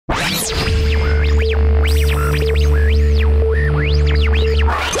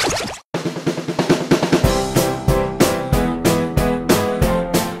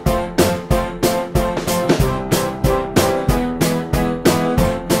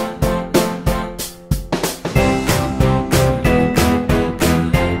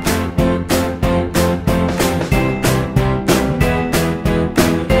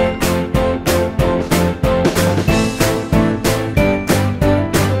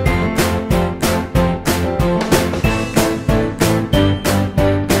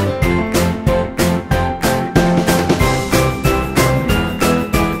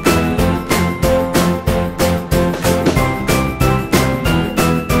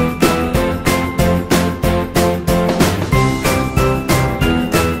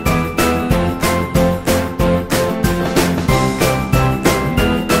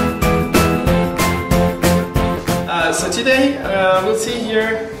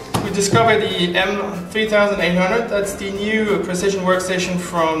here we discovered the M3800. That's the new precision workstation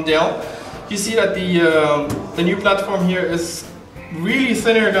from Dell. You see that the new platform here is really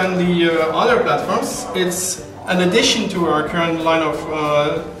thinner than the other platforms. It's an addition to our current line of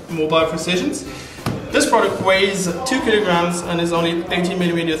mobile precisions. This product weighs 2 kilograms and is only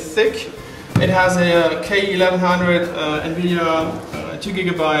 18mm thick. It has a K1100 NVIDIA 2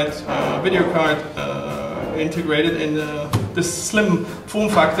 gigabyte video card integrated in this slim form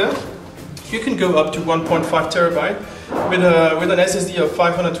factor. You can go up to 1.5 terabyte with an SSD of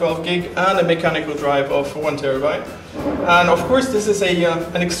 512 gig and a mechanical drive of 1 terabyte. And of course, this is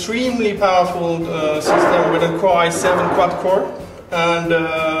an extremely powerful system with a Core i7 quad core, and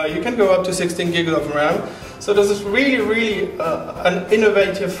you can go up to 16 gigs of RAM. So this is really an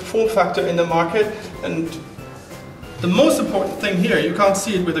innovative form factor in the market. And the most important thing here, you can't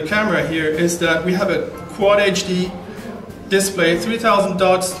see it with the camera here, is that we have a Quad HD display, 3000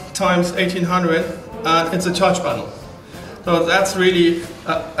 dots times 1800, and it's a touch panel. So that's really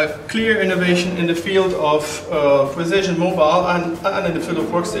a clear innovation in the field of precision mobile and in the field of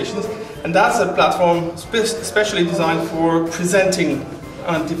workstations. And that's a platform specially designed for presenting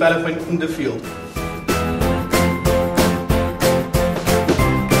and developing in the field.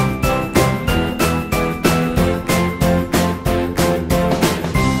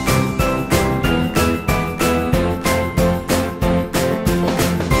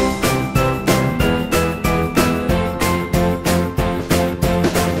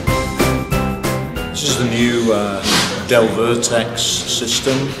 This is the new Dell VRTX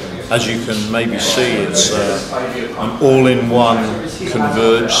system. As you can maybe see, it's an all-in-one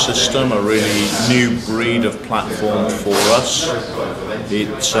converged system, a really new breed of platform for us.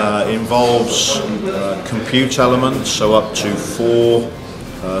 It involves compute elements, so up to 4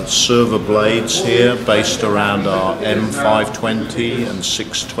 server blades here based around our M520 and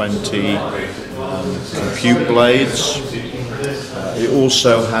 620 compute blades. It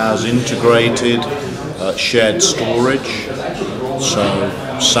also has integrated shared storage, so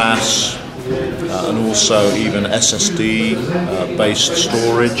SAS and also even SSD based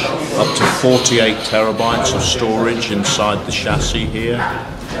storage, up to 48 terabytes of storage inside the chassis here.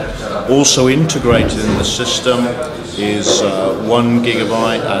 Also integrated in the system is 1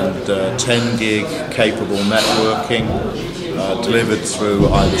 gigabyte and 10 gig capable networking delivered through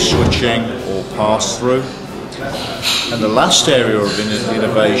either switching or pass-through. And the last area of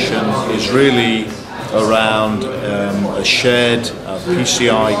innovation is really around a shared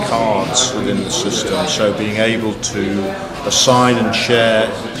PCI cards within the system, so being able to assign and share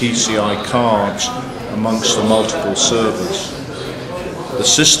PCI cards amongst the multiple servers. The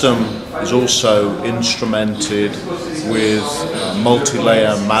system is also instrumented with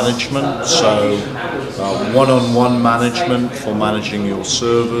multi-layer management, so one-on-one management for managing your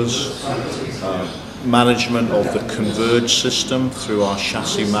servers, management of the converged system through our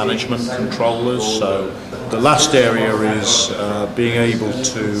chassis management controllers. So the last area is being able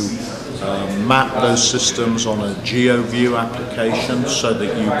to map those systems on a GeoView application so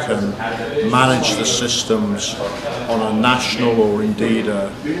that you can manage the systems on a national or indeed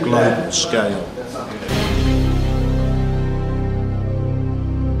a global scale.